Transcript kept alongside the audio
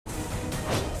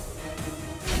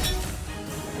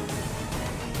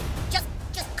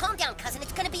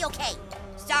be okay.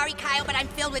 Sorry, Kyle, but I'm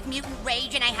filled with mutant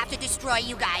rage and I have to destroy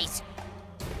you guys.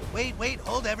 Wait,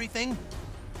 hold everything.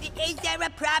 Is there a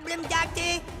problem,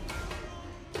 Doctor?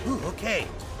 Ooh, okay.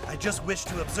 I just wish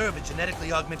to observe a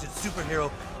genetically augmented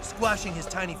superhero squashing his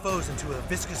tiny foes into a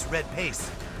viscous red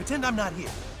paste. Pretend I'm not here.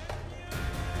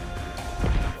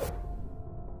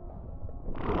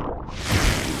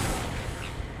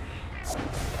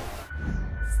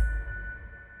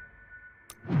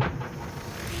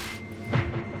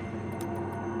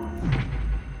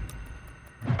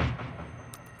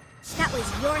 That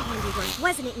was your handiwork,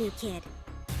 wasn't it, new kid?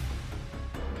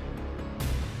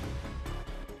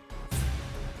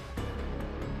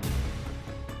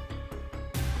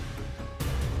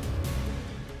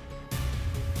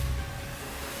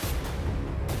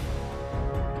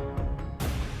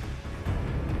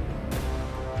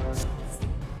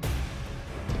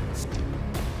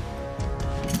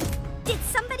 Did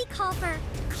somebody call for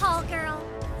call girl?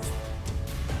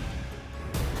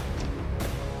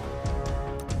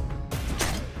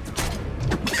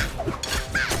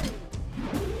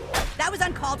 That was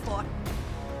uncalled for.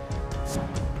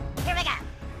 Here we go.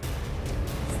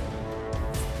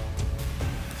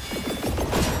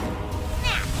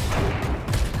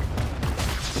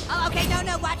 Oh, okay,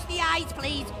 no, watch the eyes,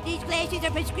 please. These glasses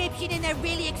are prescription and they're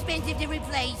really expensive to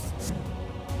replace.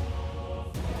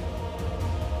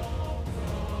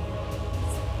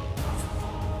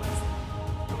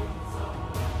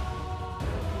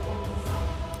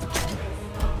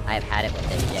 I've had it with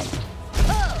this shit.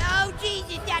 Oh,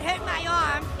 Jesus, that hurt my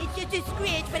arm. It's just a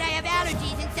scratch, but I have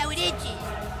allergies and so it itches.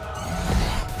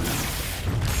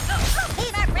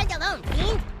 Leave our friend alone,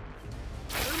 fiend!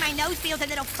 Ooh, my nose feels a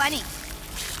little funny.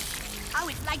 Oh,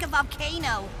 it's like a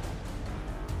volcano.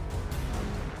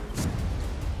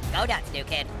 Go nuts, new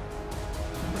kid.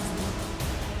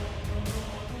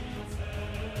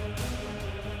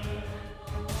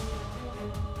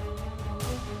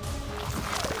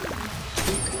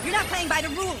 You're not playing by the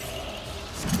rules.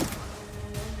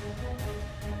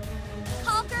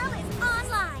 Call girl is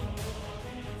online.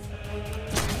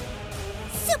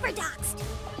 Super doxed.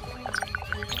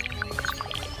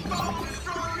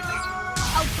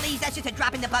 Oh, please, that's just a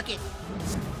drop in the bucket.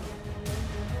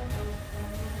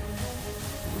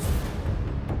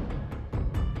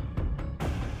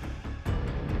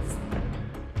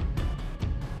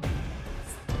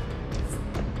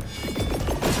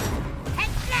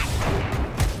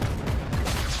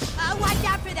 Oh, watch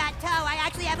out for that toe. I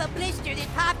actually have a blister that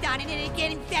popped on it and it'd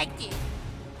get infected.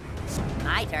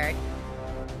 My turn.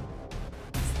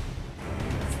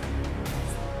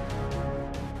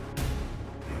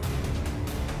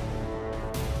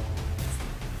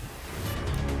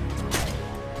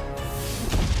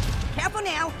 Careful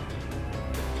now.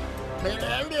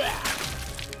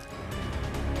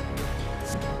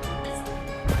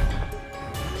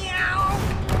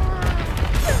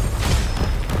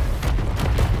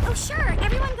 Oh, sure.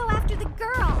 Everyone go after the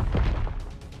girl.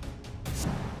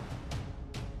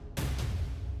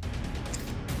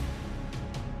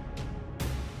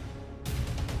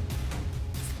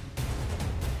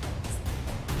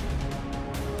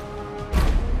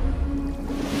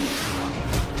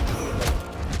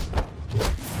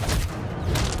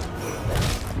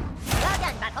 Well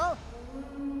done, butthole.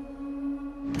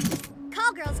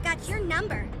 Call girl's got your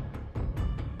number.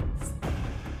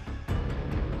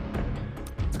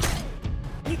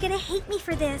 You're gonna hate me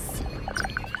for this. And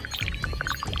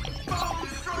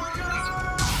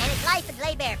its life is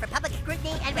laid bare for public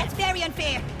scrutiny and That's very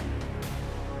unfair.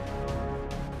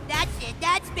 That's it,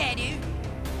 that's better.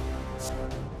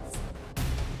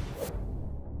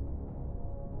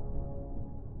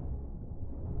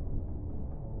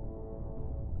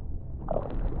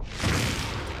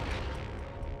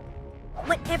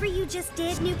 Whatever you just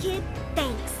did, new kid,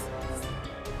 thanks.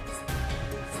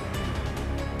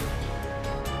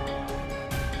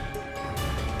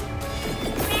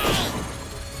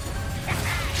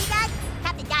 See that?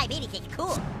 Captain Diabetes is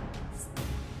cool.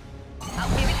 Oh,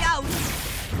 here it goes.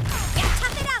 Yeah,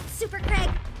 tough it out, Super Craig.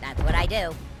 That's what I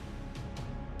do.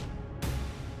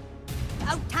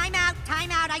 Oh, time out.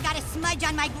 I got a smudge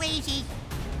on my glazies.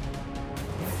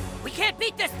 We can't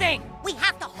beat this thing! We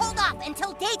have to hold off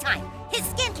until daytime. His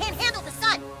skin can't handle the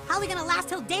sun. How are we gonna last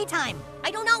till daytime?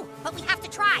 I don't know, but we have to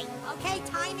try. Okay,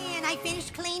 time in. I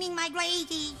finished cleaning my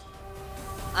glazies.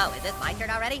 Oh, is this my turn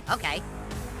already? Okay.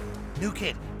 New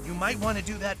kid, you might want to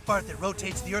do that fart that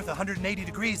rotates the Earth 180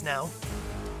 degrees now.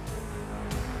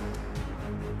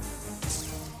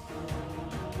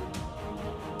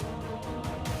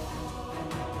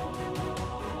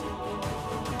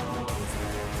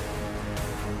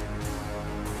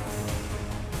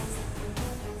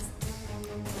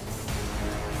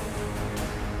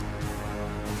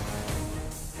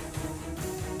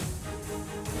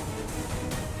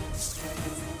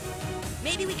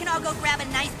 Maybe we can all go grab a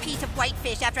nice piece of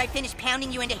whitefish after I finish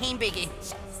pounding you into hamburger.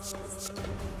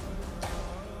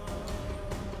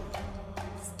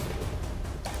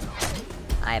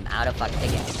 I am out of fuck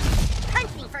tickets.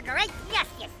 Punching for great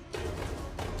justice.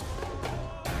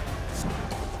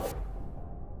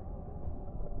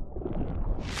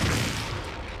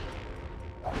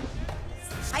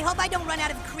 I hope I don't run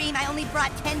out of cream. I only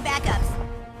brought 10 backups.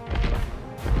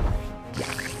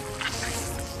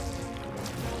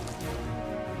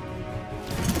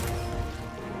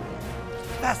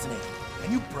 Fascinating.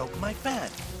 And you broke my fan.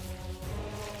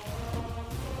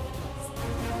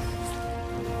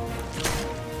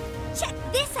 Check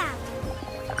this out.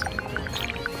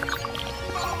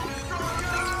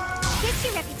 Kiss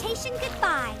your reputation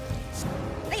goodbye.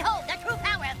 Behold the true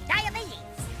power of diabetes.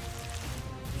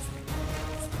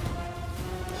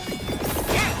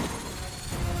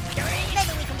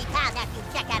 Maybe we can be pals after you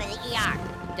check out of the ER.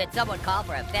 Did someone call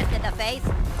for a fist in the face?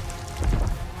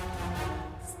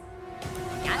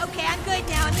 Okay, I'm good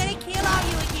now. I'm gonna kill all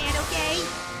you again, okay?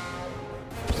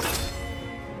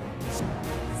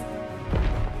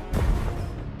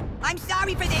 I'm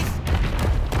sorry for this.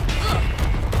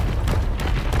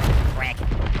 Frick.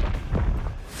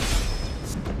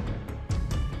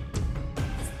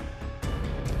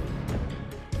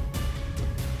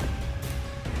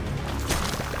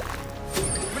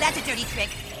 Well, that's a dirty trick.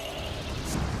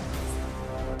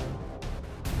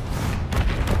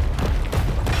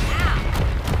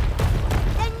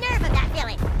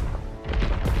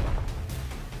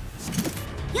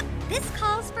 Yep, this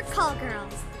calls for call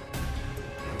girls.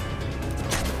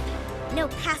 No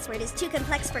password is too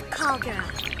complex for call girl.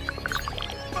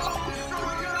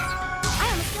 I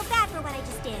almost feel bad for what I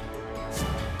just did.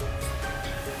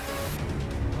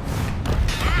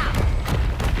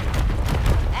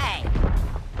 Hey!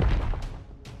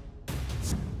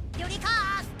 Duty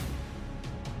calls.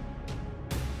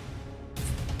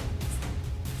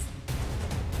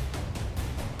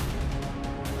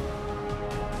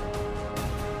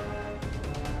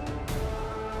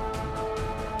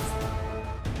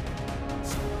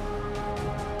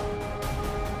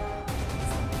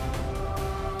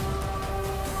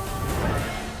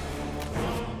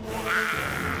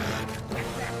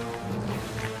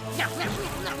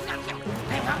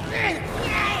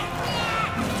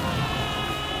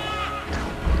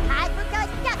 High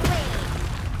fructose duckweed.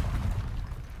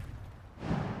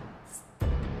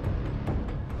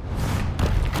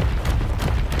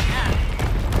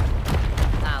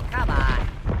 Oh, come on.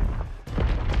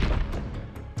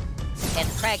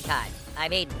 It's Craig time. I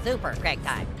mean, super Craig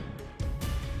time.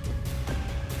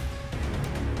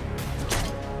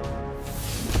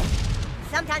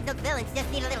 Sometimes those villains just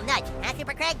need a little nudge, huh,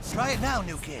 Super Craig? Try it now,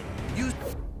 new kid. Use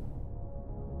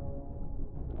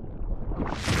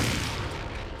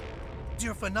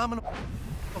your phenomenal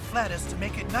flatus to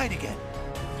make it night again.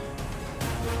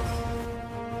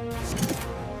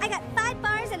 I got 5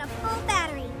 bars and a full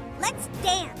battery. Let's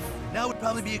dance. Now would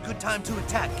probably be a good time to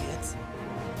attack, kids.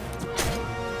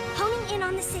 Honing in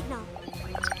on the signal.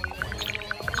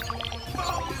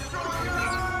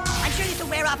 I'm sure this will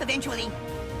wear off eventually.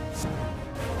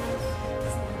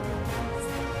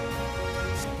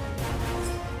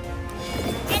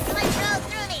 Insulin flow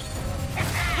through me.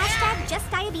 Hashtag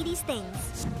just diabetes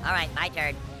things. All right, my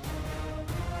turn.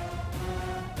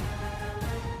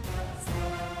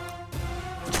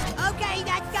 Okay,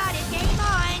 that's got it. Game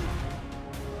on.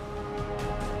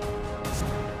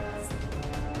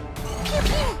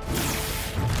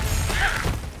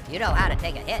 You know how to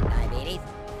take a hit, diabetes.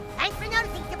 Thanks for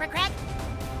noticing, Super Craig.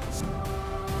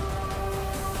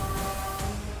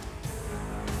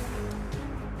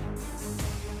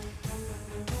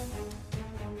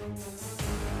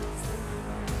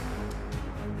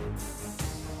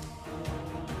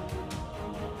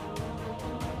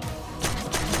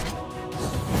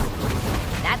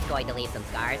 That's going to leave some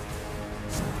scars.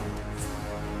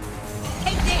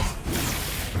 Take this.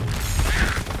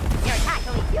 Your attack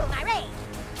only fueled my rage.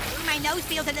 My nose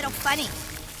feels a little funny.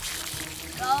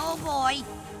 Oh boy.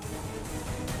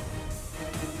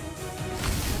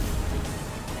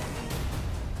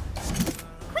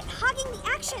 Quit hogging the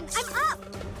action. I'm up.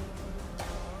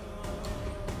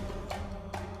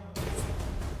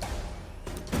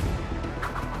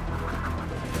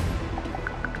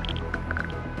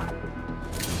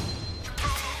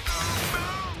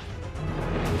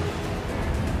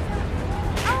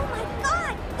 Oh my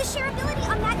god! The shareability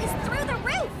on that is through the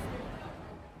roof!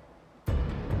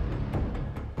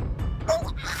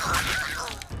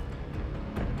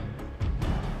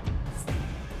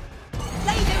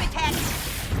 Laser attack.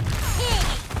 Hey,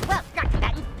 well struck,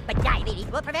 Tibetan.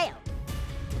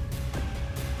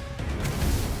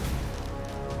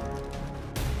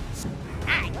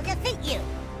 you.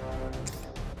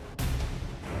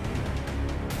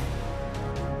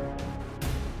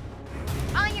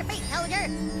 On your feet, soldier.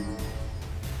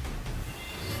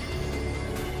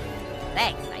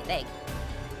 Thanks, I think.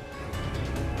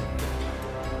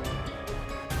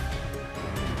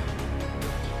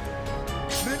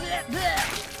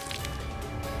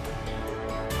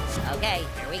 Okay,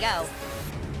 here we go.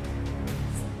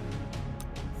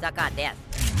 Suck on this.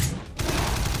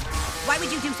 Why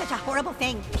would you do such a horrible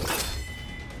thing?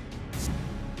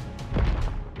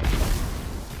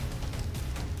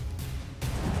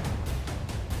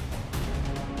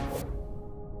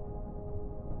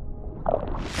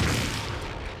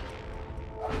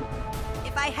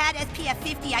 If I had SPF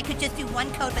 50, I could just do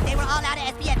one code, but they were all out of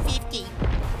SPF 50.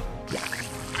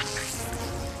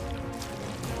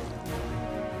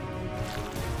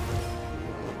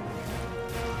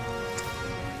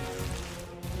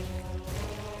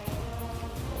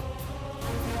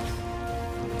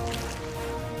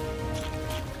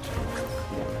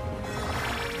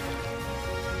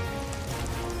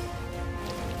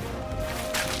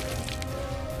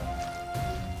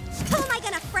 Who am I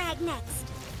gonna frag next?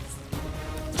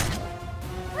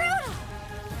 Brutal!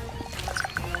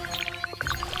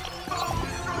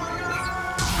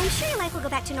 I'm sure your life will go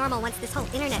back to normal once this whole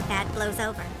internet fad blows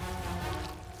over.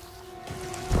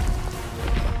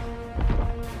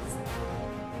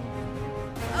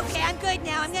 Okay, I'm good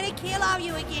now. I'm gonna kill all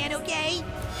you again, okay?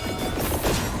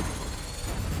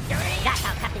 That's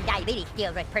how Captain Diabetes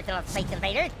deals with personal space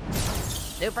invaders.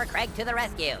 Super Craig to the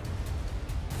rescue.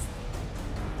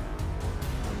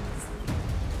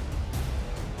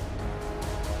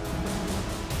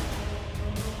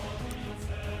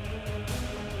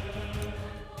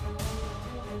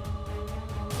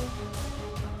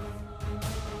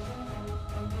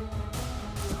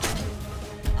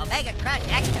 Omega Crush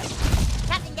Extra.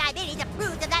 Captain Diabetes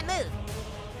approves of that move.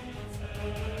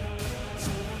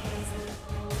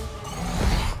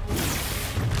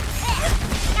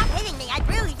 Stop hitting me, I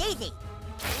bruised easy.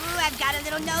 Ooh, I've got a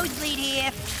little nosebleed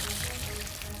here.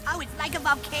 Oh, it's like a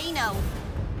volcano.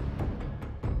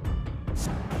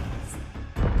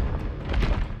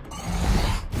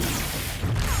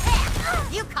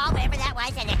 You call whatever that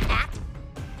was an attack?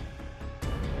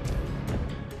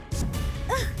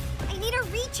 Ugh, I need a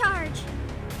recharge.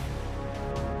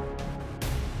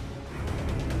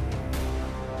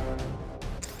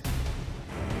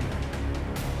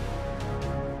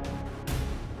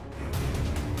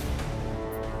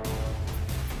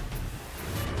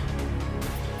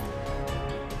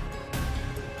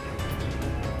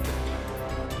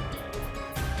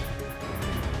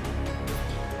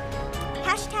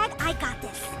 Hashtag I got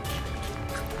this.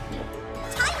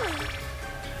 Timely.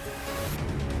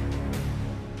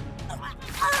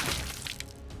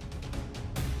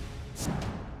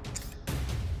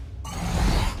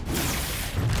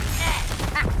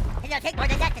 It'll take more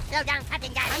than that to slow down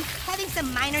Captain I'm Diabetes. having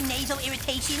some minor nasal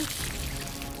irritation.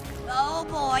 Oh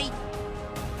boy.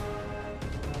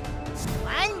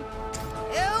 1,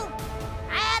 2,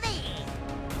 Abby!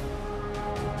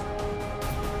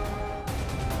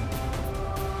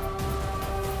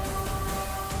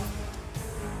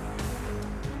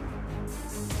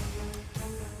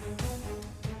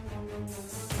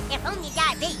 If only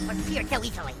Diabetes would cure so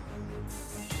easily.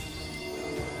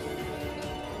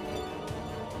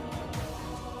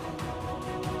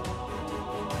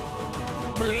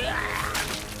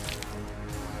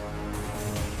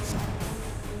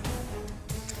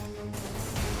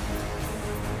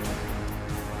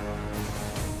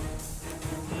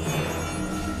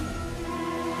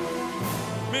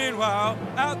 Meanwhile,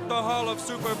 at the Hall of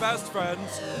Super Best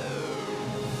Friends.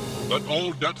 Let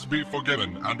all debts be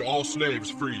forgiven and all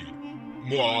slaves free.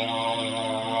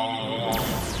 Mwah.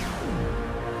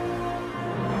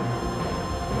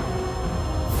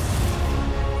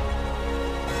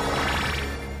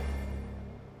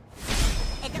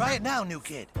 Try it now, new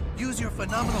kid. Use your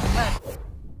phenomenal platform.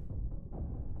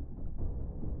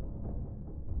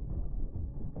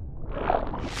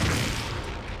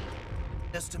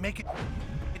 Just to make it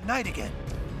at night again.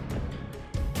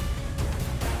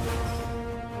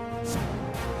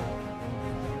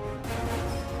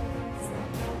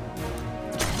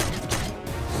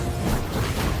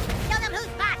 Show them who's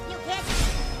boss, new kid!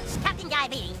 Captain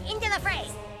Diabetes, into the fray!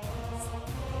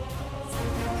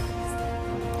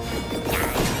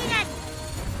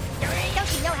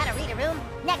 Don't you know how to read a room?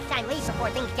 Next time, leave before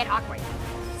things get awkward.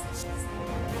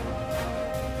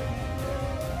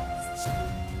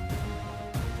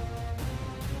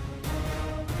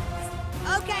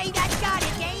 Okay, that's got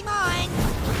it. Game on.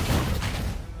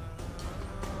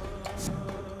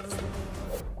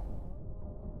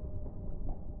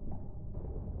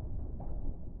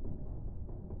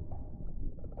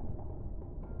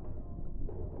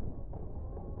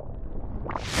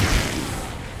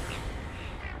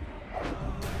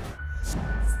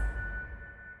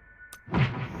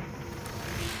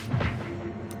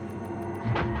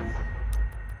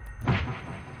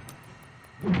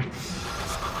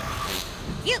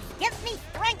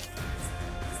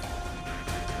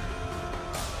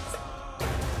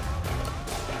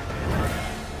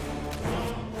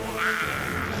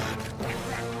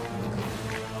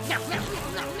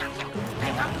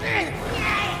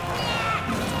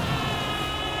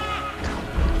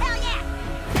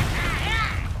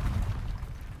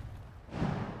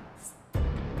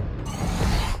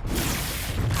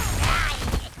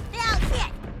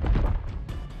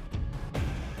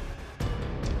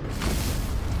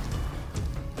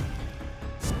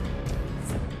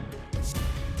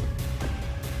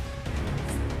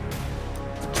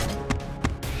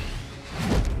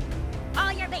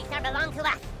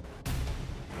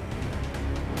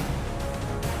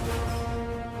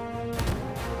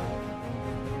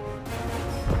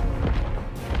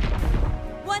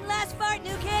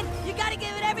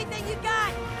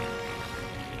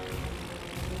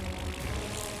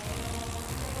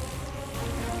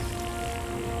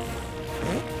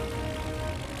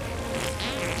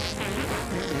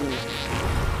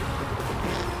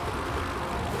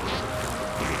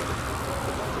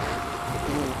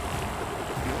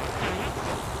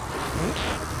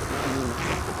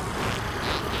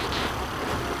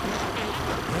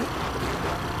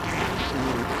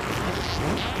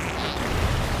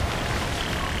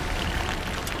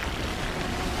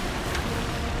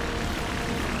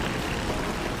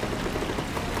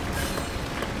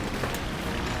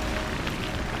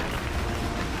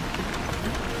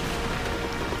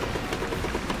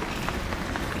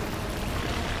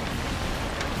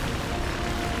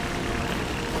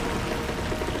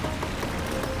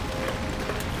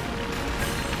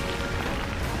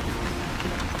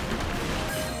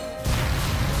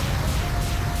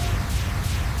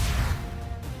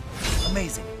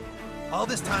 amazing. All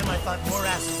this time I thought more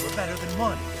asses were better than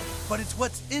one, but it's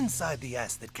what's inside the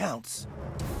ass that counts.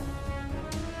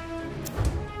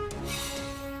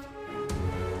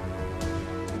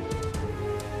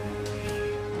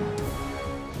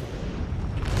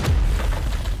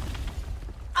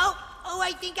 Oh,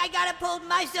 I think I got a pulled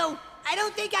muscle. I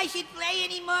don't think I should play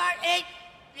anymore.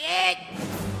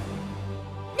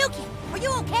 New Kid, are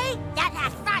you okay? That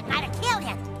last thought might have killed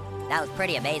him. That was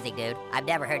pretty amazing, dude. I've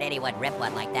never heard anyone rip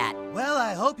one like that. Well,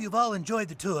 I hope you've all enjoyed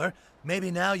the tour.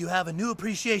 Maybe now you have a new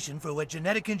appreciation for what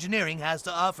genetic engineering has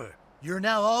to offer. You're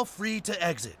now all free to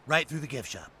exit, right through the gift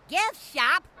shop. Gift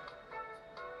shop?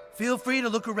 Feel free to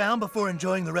look around before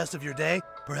enjoying the rest of your day.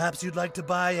 Perhaps you'd like to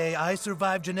buy a I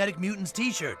Survived Genetic Mutants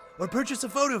t-shirt, or purchase a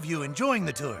photo of you enjoying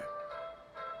the tour.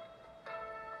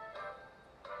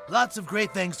 Lots of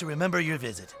great things to remember your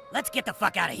visit. Let's get the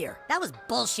fuck out of here. That was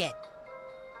bullshit.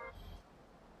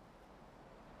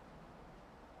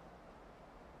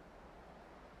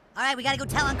 All right, we gotta go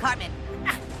tell on Cartman.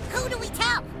 Who do we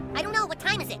tell? I don't know. What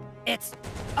time is it? It's...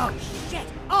 Oh, shit.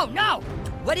 Oh, no!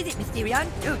 What is it, Mysterion?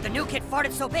 Dude, the new kid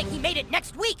farted so big he made it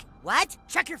next week. What?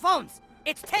 Check your phones.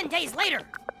 It's 10 days later.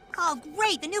 Oh,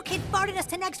 great. The new kid farted us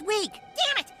to next week.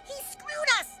 Damn it! He screwed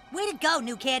us! Way to go,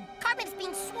 new kid. Cartman is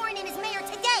being sworn in as mayor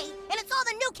today, and it's all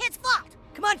the new kid's fault!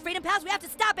 Come on, Freedom Pals, we have to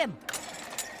stop him.